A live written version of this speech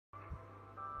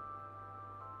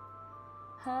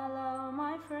Hello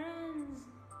my friends.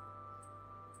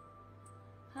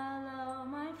 Hello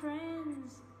my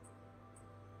friends.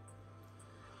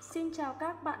 Xin chào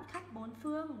các bạn khách bốn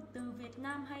phương, từ Việt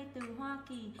Nam hay từ Hoa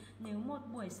Kỳ. Nếu một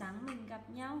buổi sáng mình gặp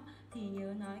nhau thì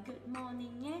nhớ nói good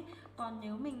morning nhé. Còn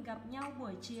nếu mình gặp nhau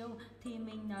buổi chiều thì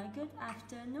mình nói good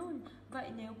afternoon.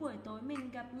 Vậy nếu buổi tối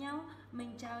mình gặp nhau,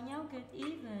 mình chào nhau good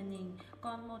evening.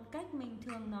 Còn một cách mình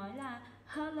thường nói là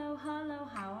hello, hello,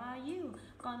 how are you?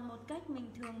 Còn một cách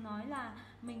mình thường nói là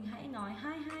mình hãy nói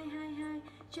hi, hi, hi, hi.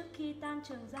 Trước khi tan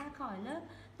trường ra khỏi lớp,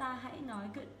 ta hãy nói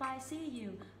goodbye, see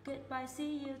you. Goodbye,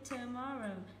 see you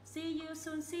tomorrow. See you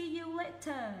soon, see you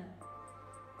later.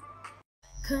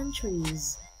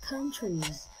 Countries,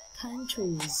 countries,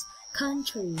 countries,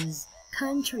 countries,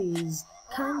 countries,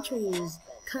 countries,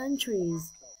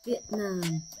 countries.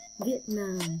 Vietnam,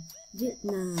 Vietnam,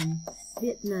 Vietnam,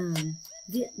 Vietnam,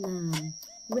 Vietnam,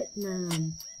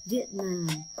 Vietnam, Vietnam.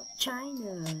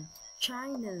 China,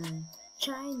 China,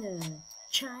 China,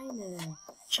 China,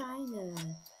 China,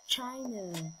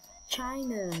 China,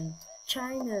 China,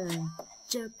 China.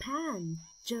 Japan,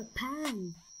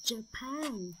 Japan,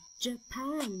 Japan,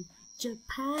 Japan,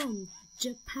 Japan,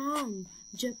 Japan,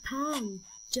 Japan,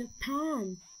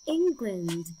 Japan.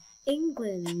 England,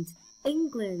 England,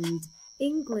 England,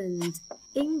 England,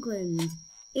 England,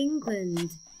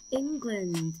 England,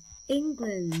 England,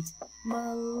 England.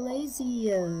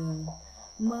 Malaysia,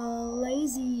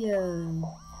 Malaysia,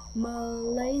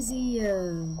 Malaysia,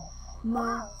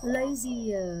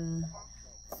 Malaysia.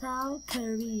 South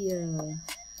Korea,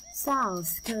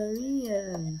 South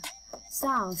Korea,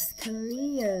 South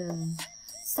Korea,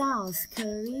 South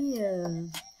Korea.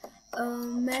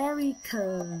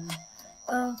 America,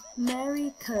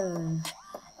 America,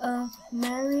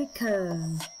 America,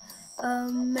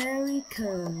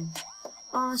 America.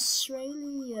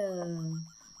 Australia,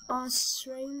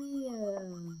 Australia,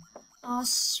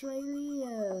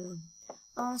 Australia,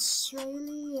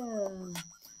 Australia.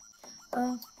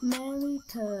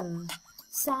 America,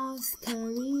 South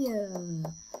Korea,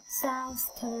 South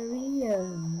Korea.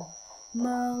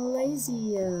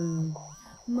 Malaysia,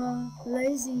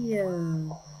 Malaysia.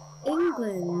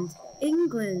 England,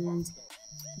 England.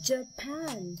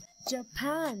 Japan,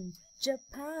 Japan,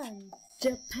 Japan,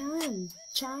 Japan.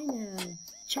 China,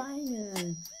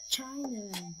 China,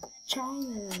 China,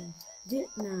 China.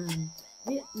 Vietnam,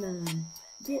 Vietnam,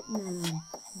 Vietnam,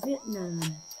 Vietnam.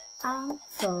 I'm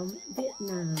from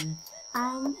Vietnam.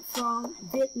 I'm from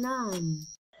Vietnam.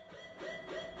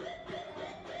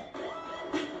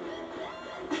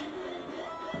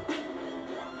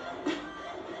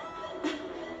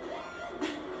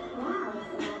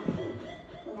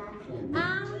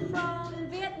 I'm from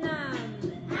Vietnam.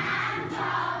 I'm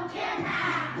from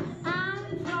Vietnam. I'm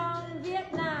from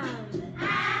Vietnam.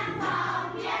 I'm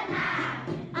from Vietnam.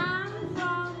 I'm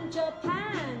from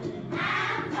Japan.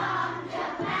 I'm from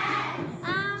Japan.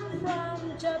 I'm from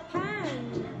Japan.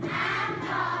 I'm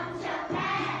from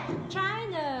Japan.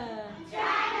 China.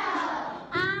 China.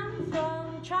 I'm from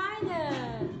China.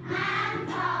 I'm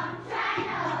from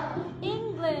China.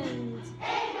 England.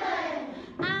 England.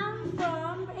 I'm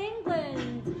from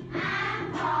England. I'm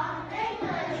from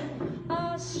England.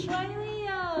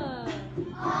 Australia.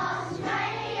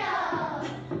 Australia.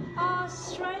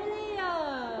 Australia.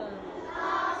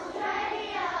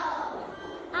 Australia.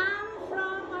 I'm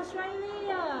from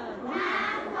Australia.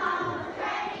 I'm from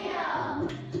Australia.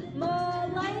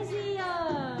 Malaysia.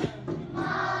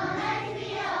 Malaysia.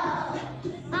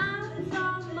 I'm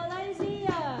from Malaysia.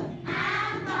 I'm from Malaysia.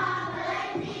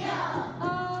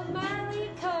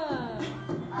 America.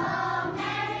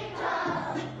 America.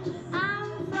 I'm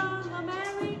from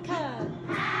America.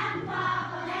 I'm from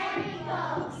America.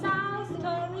 South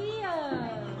Korea.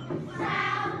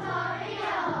 South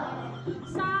Korea.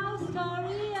 South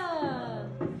Korea.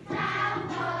 South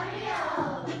Korea.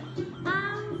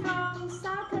 I'm from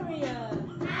South Korea.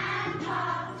 I'm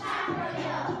from South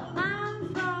Korea. I'm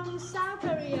from South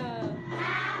Korea.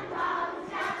 I'm from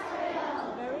South Korea.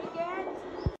 Very good.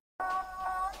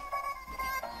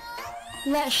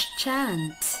 Let's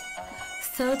chant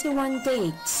 31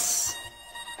 dates.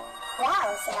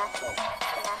 Wow, Sebastian.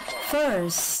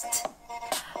 First,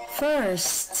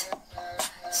 first.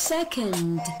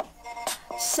 Second,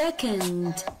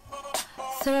 second.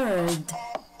 Third,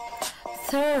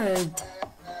 third.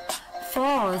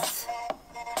 Fourth,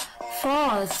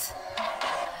 fourth.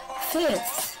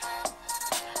 Fifth,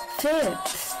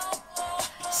 fifth.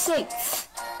 Sixth,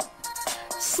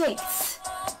 sixth.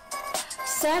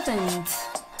 Seventh,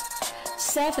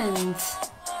 seventh.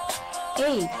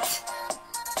 Eighth,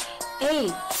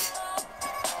 eighth.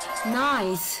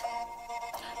 Ninth,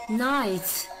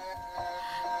 ninth.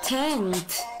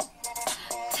 10th,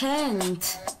 10th,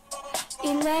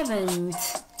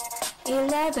 11th,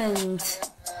 11th,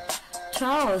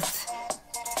 12th,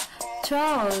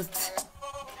 12th,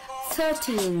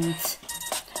 13th,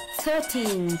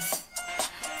 13th,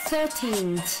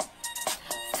 13th,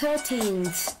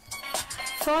 13th,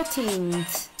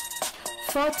 14th,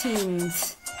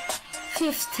 14th,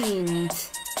 15th,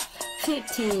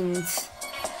 15th,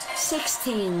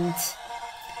 16th,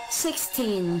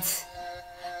 16th,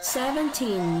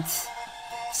 17th,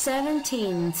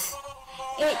 17th,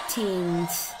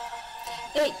 18th,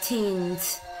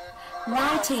 18th,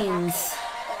 19th,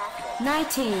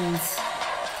 19th,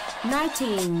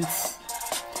 19th,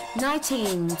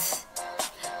 19th,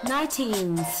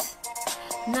 19th,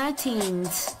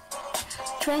 19th,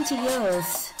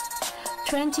 20th,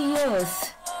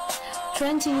 20th,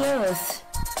 20th,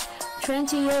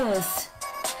 20th,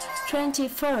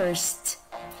 21st,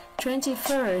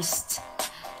 21st,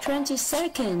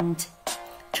 22nd,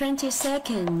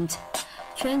 22nd,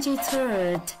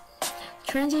 23rd,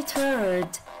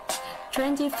 23rd,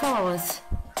 24th,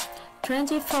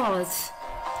 24th,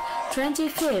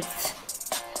 25th,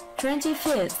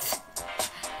 25th,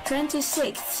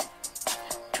 26th,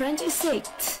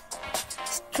 26th,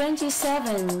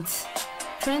 27th,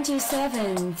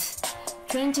 27th,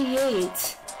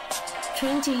 28th,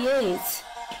 28th,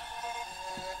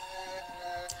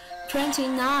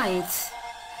 29th,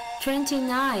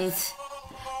 29th,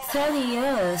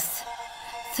 30th,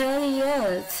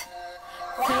 30th,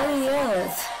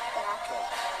 30th,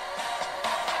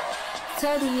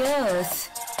 30th,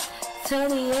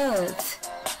 30th,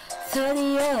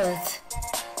 30th,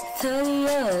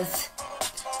 30th,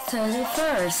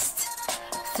 31st,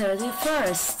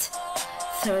 31st,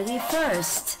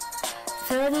 31st,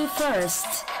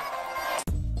 31st.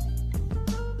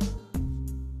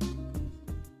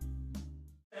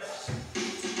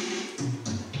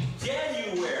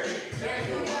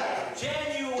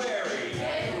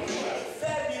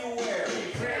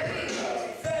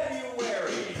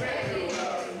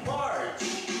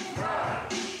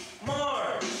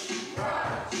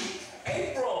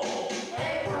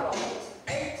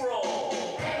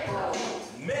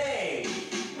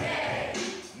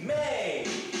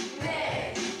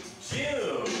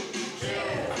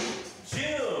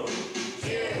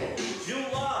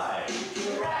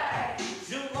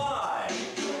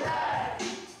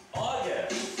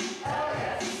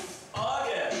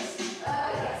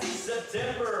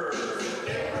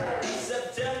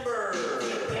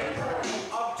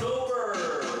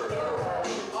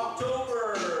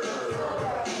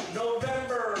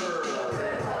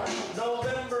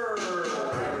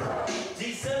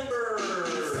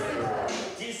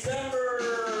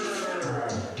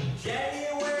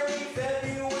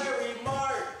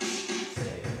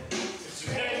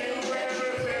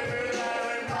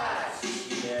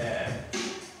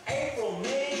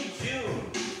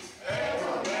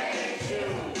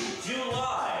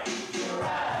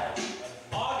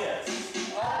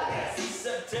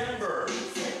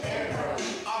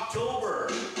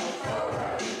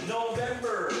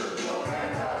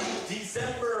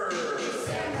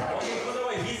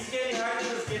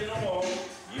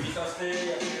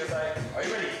 Are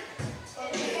you ready?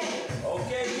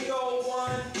 Okay, we go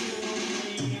 1, 2,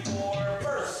 3, 4.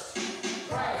 First.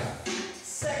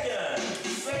 Second.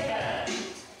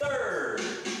 Third.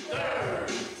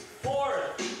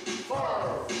 Fourth.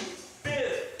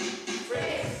 Fifth.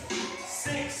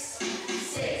 Sixth.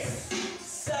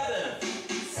 Seventh.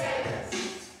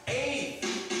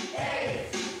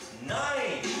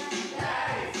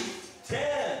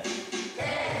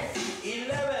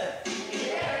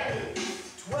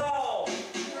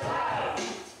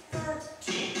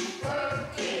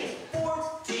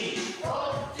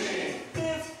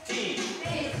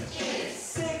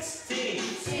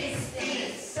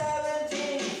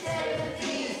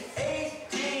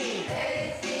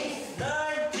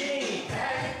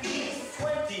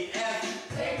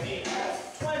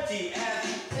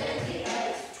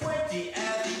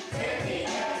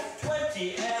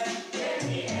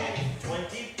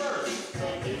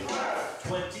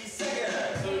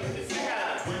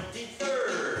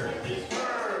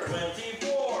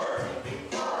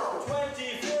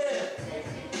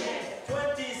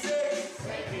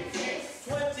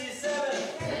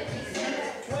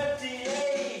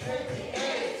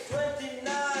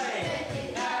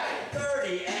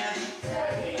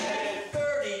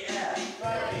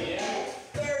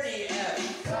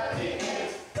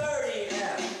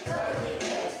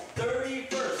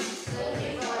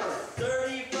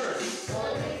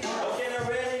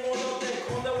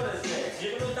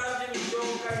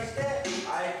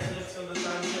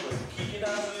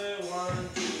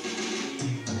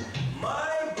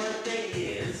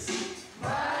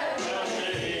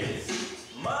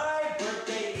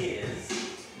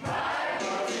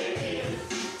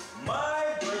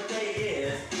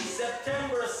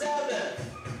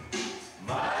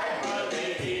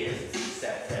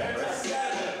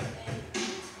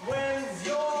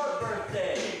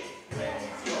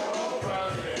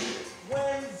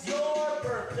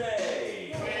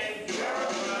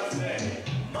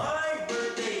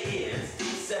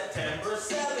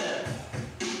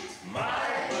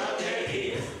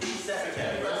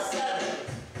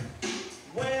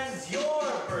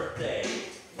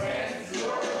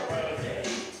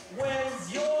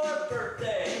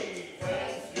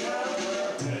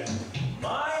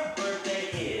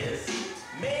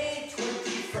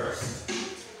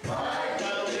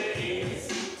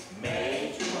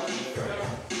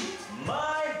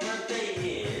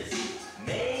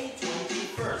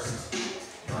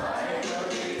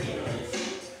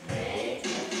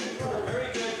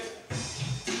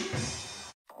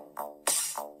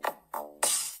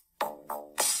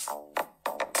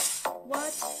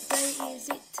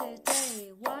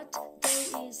 today? What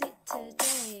day is it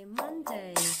today?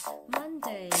 Monday,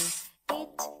 Monday.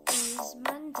 It is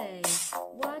Monday.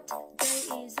 What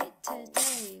day is it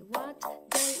today? What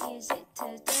day is it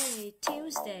today?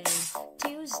 Tuesday,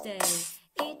 Tuesday.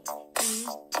 It is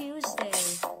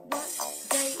Tuesday. What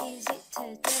day is it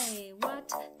today? What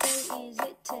day is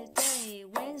it today?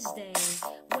 Wednesday,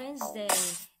 Wednesday.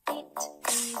 It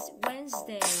is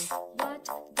Wednesday. What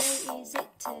day is it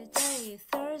today?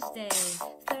 Thursday,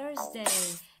 Thursday.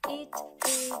 It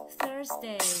is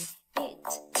Thursday. It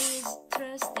is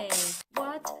Thursday.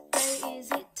 What day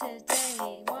is it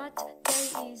today? What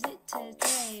day is it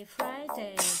today?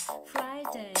 Friday,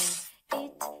 Friday.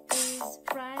 It is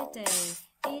Friday.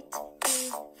 It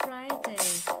is Friday.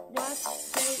 What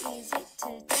day is it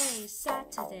today?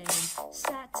 Saturday,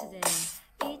 Saturday.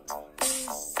 It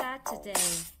is Saturday.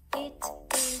 It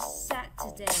is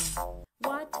Saturday.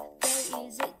 What day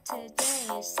is it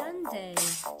today? Sunday,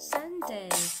 Sunday.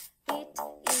 It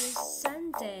is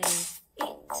Sunday.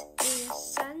 It is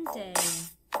Sunday.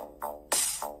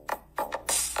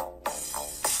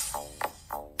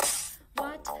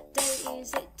 What day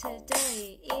is it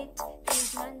today? It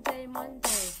is Monday,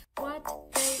 Monday. What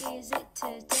day is it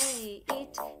today?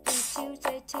 It is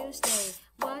Tuesday, Tuesday.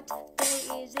 What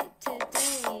day is it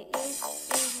today? It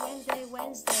is Wednesday,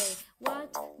 Wednesday.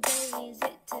 What day is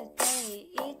it today?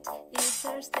 It is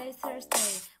Thursday,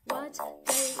 Thursday. What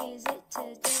day is it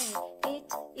today?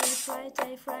 It is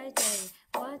Friday, Friday.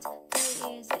 What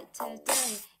day is it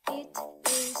today? It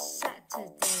is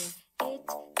Saturday. It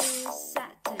is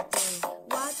Saturday.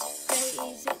 What day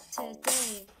is it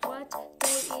today? What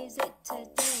day is it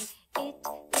today? It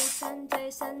is Sunday,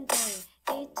 Sunday.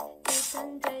 It is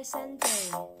Sunday,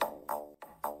 Sunday.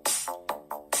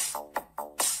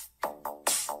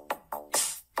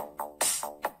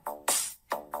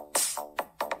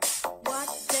 What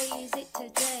day is it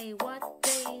today? What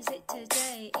day is it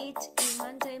today? It is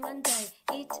Monday, Monday.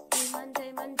 It is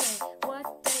Monday, Monday.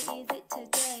 What day is it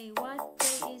today? What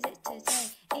day is it today?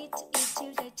 It is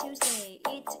Tuesday, Tuesday.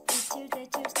 It is Tuesday,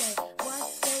 Tuesday.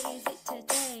 What day is it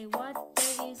today? What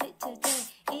day is it today?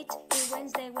 It is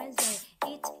Wednesday, Wednesday.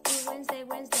 It is Wednesday,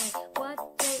 Wednesday.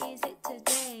 What day is it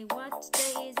today? What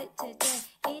day is it today?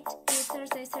 It is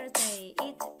Thursday, Thursday.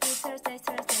 It is Thursday,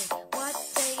 Thursday. What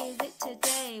day is it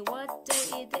today? What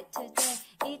day is it today?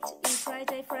 It is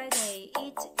Friday, Friday.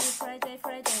 It is Friday,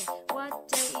 Friday. What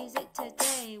day is it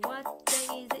today? What day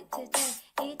is it today?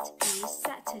 It is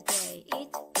Saturday.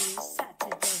 It is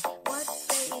Saturday. What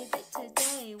day is it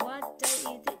today? What day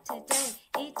is it today?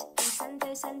 It is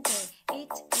Sunday, Sunday.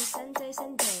 It is Sunday,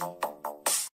 Sunday.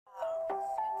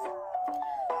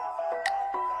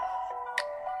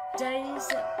 Days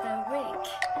of the week.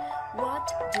 What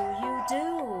do you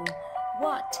do?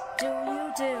 What do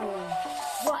you do?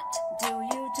 What do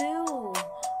you do?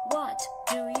 What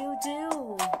do you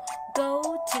do?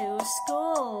 Go to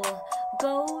school.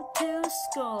 Go to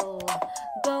school.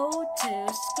 Go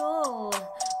to school.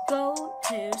 Go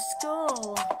to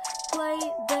school. Play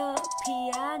the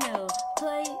piano.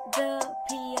 Play the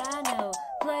piano.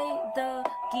 Play the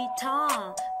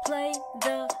guitar. Play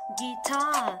the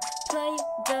guitar. Play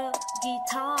the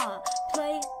guitar.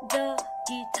 Play the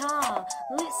guitar.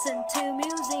 Listen to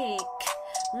music.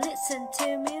 Listen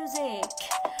to music.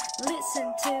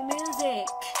 Listen to music.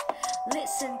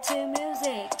 Listen to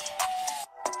music.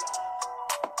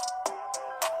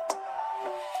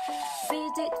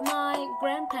 Visit my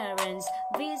grandparents.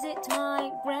 Visit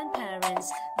my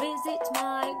grandparents. Visit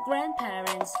my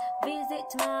grandparents. Visit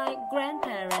my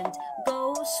grandparents.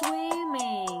 Go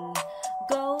swimming.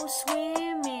 Go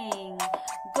swimming.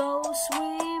 Go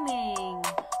swimming.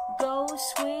 Go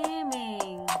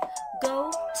swimming.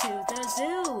 Go to the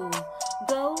zoo.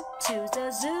 Go to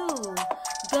the zoo.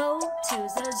 Go to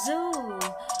the zoo.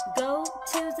 Go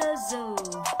to the zoo.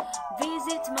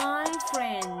 Visit my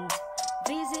friend.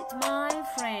 Visit my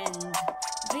friend.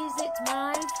 Visit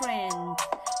my friend.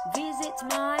 Visit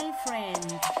my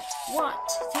friend.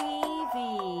 Watch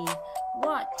TV.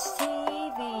 Watch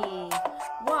TV.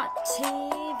 Watch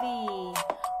TV.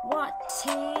 Watch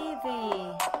TV.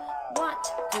 What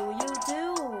do you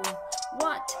do?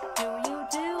 What do you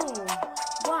do?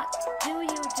 What do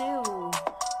you do?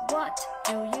 What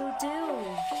do you do?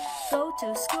 Go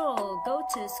to school. Go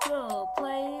to school.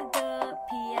 Play the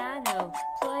piano.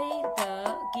 Play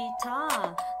the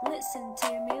guitar. Listen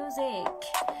to music.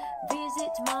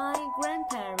 Visit my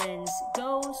grandparents.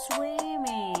 Go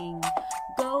swimming.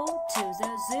 Go to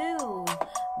the zoo.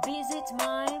 Visit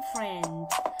my friend.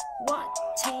 Watch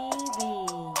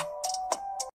TV.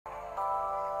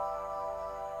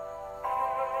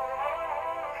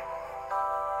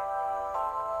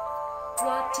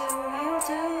 What do you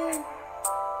do?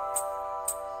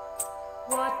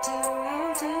 What do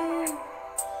you do?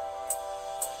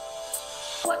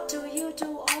 What do you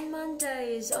do on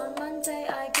Mondays? On Monday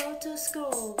I go to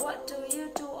school. What do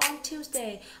you do on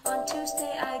Tuesday? On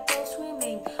Tuesday I go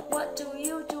swimming. What do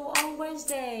you do on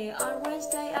Wednesday? On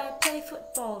Wednesday I play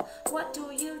football. What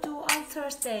do you do on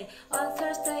Thursday? On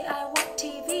Thursday I watch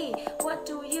TV. What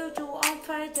do you do on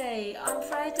Friday? On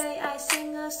Friday I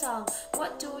sing a song.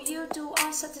 What do you do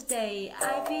on Saturday?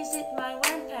 I visit my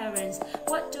grandparents.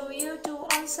 What do you do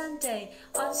on Sunday?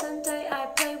 On Sunday I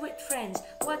play with friends.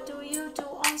 What do you do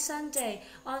on Sunday?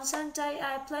 On Sunday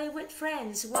I play with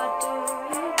friends. What do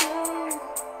you do?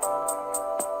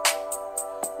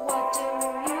 What do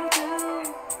you do?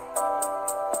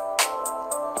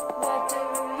 What do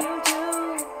you do?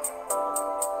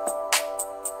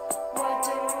 What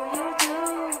do you do?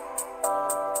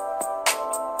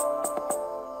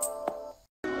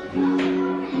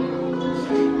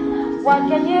 What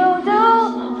can you do?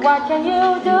 What can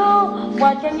you do?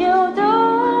 What can you do?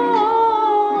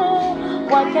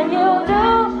 What can you do?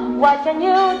 What can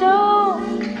you do?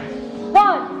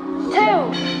 1,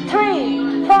 2,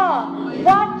 3, 4.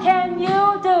 What can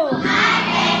you do?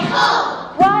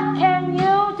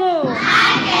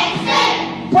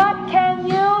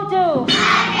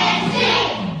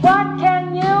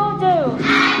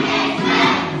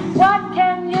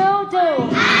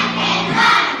 can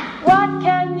cook. What can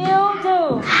you do?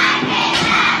 I can sing.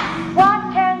 What can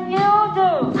you do? I can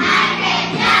sing.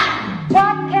 What can you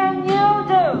do?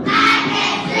 I can swim.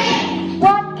 What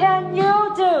can you do?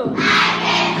 I can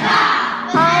run. What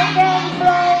can you do? I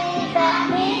can dance.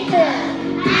 What can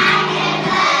you do?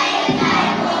 I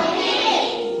can jump.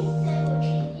 What can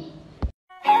you do? I can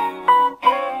sing.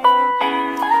 What can you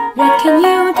do? I can draw. I can play badminton. I can play trampoline. What can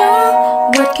you do?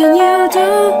 What can you do?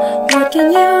 What can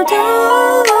you do?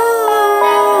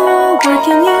 What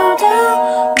can you do?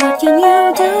 What can you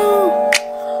do?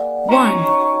 1,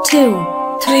 2,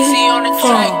 3,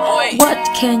 4. What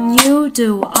can you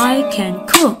do? I can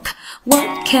cook.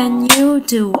 What can you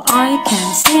do? I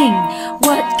can sing.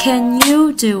 What can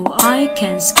you do? I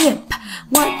can skip.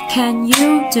 What can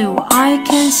you do? I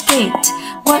can skate.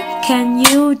 What can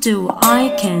you do? I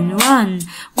can run.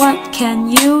 What can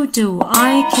you do?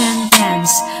 I can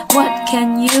dance. What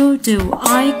can you do?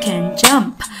 I can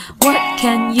jump. What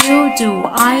can you do?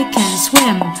 I can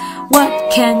swim.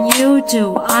 What can you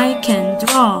do? I can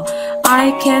draw.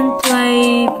 I can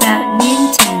play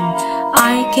badminton.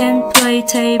 I can play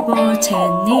table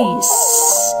tennis.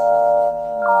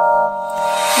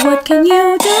 What can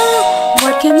you do?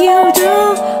 What can you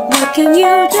do? What can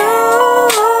you do?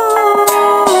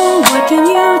 What can you do? What can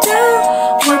you do?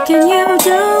 What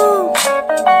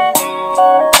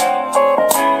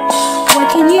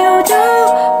can you do?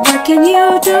 What can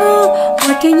you do?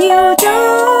 What can you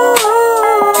do?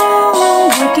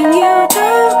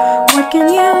 What can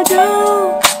you do?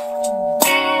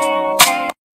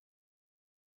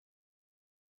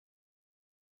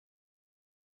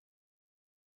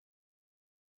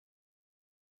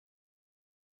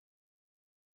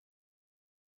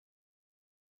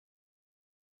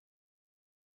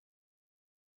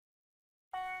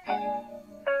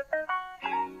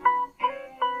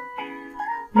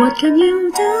 What can you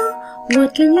do?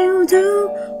 What can you do? What can you do?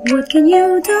 What can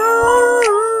you do?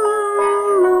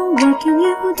 What can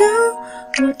you do?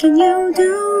 What can you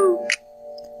do?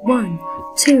 1,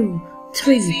 2,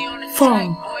 3, 4.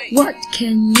 What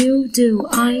can you do?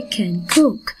 I can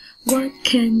cook. What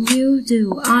can you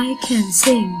do? I can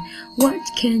sing. What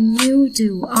can you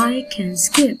do? I can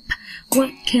skip.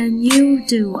 What can you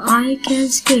do? I can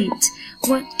skate.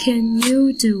 What can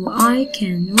you do? I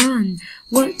can run.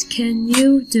 What can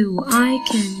you do? I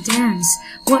can dance.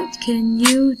 What can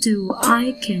you do?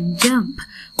 I can jump.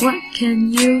 What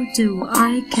can you do?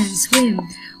 I can swim.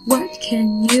 What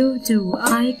can you do?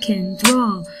 I can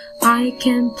draw. I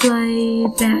can play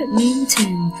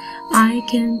badminton. I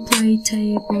can play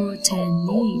table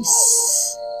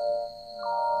tennis.